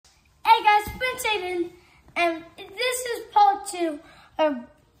it's Aiden, and this is part 2 of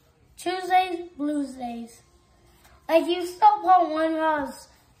Tuesday Bluesdays. Like you saw part 1 when I was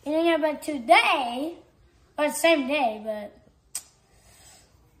eating it, but today, or the same day, but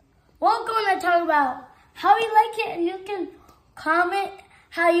we're going to talk about how you like it, and you can comment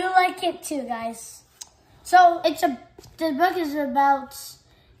how you like it too, guys. So the book is about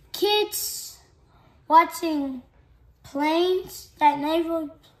kids watching planes that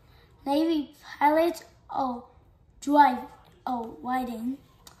Navy pilots riding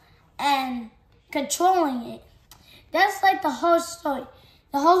and controlling it. That's like the whole story.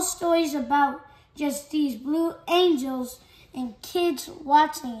 The whole story is about just these blue angels and kids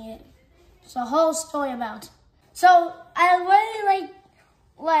watching it. It's the whole story about. So I really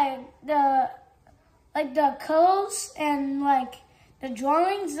like the colors and like the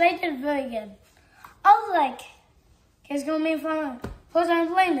drawings. They did very good. I was like, it's gonna be fun. First time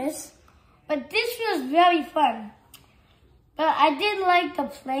playing this, but this was very fun. But I did like the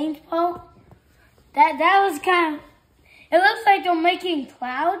planes part. That was kind of. It looks like they're making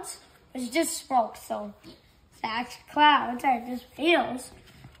clouds. It's just smoke, so it's actually clouds. It just feels.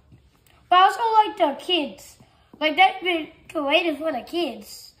 But I also like the kids. Like that's been created for the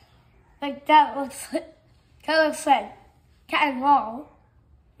kids. Like that looks like Cat and Wall.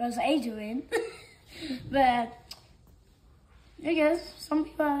 There's Adrian. But I guess some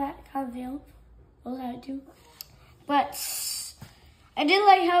people have that kind of feel. Those I do. But I did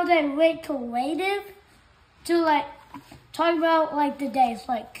like how they went creative to like talk about like the days.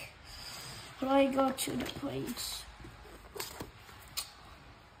 Like let me go to the page.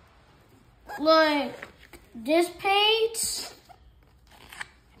 Like this page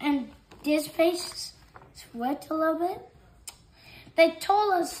and this page switched a little bit. They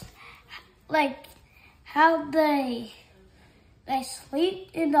told us like how they sleep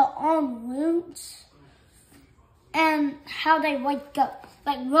in their own rooms and how they wake up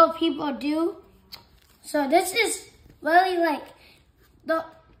like real people do. So this is really like the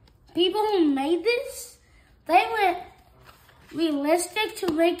people who made this, they went realistic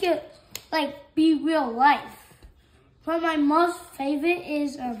to make it like be real life. But my most favorite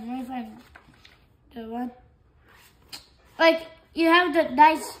is let me find the one. Like you have the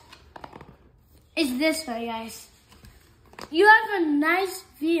nice. It's this way, guys. You have a nice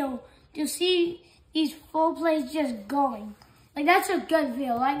view to see these 4 planes just going. Like that's a good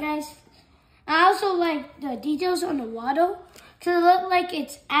view, right, guys? I also like the details on the water because it looks like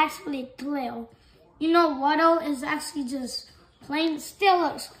it's actually clear. You know, water is actually just plain. Still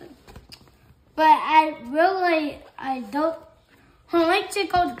looks good. But I don't. When I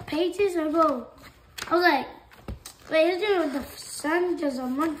check out the pages, I was like, wait, is it the sun? There's a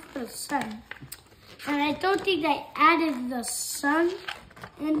one for the sun. And I don't think they added the sun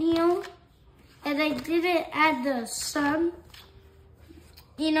in here. And they didn't add the sun.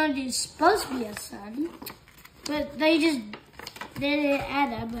 You know, there's supposed to be a sun. But they just didn't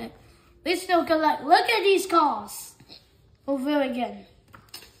add it. But we still can like, look at these cars. Oh, very good.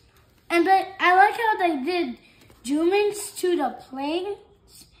 And I like how they did zoom ins to the planes.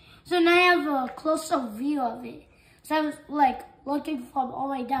 So now I have a close-up view of it. So I was like looking from all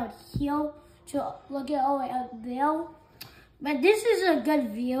the way down here to looking all the way up there. But this is a good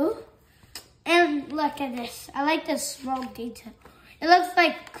view. And look at this. I like the smoke detail. It looks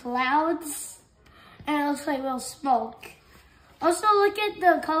like clouds. And it looks like real smoke. Also look at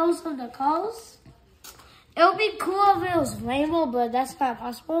the colors of the cars. It would be cool if it was rainbow, but that's not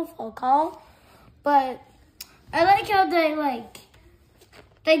possible for a car. But I like how they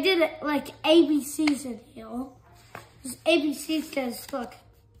did it like ABCs in here. This ABC says, look.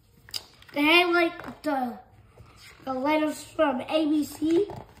 They had like the letters from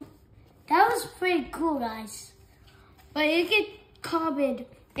ABC. That was pretty cool, guys. But you can comment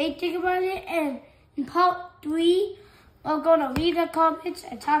what you think about it, and in part 3, we're gonna read the comments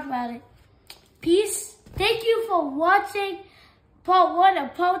and talk about it. Peace. Thank you for watching part 1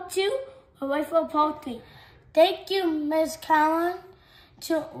 and part 2. We'll wait for part 3. Thank you, Ms. Cowan,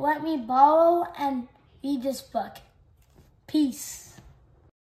 to let me borrow and read this book. Peace.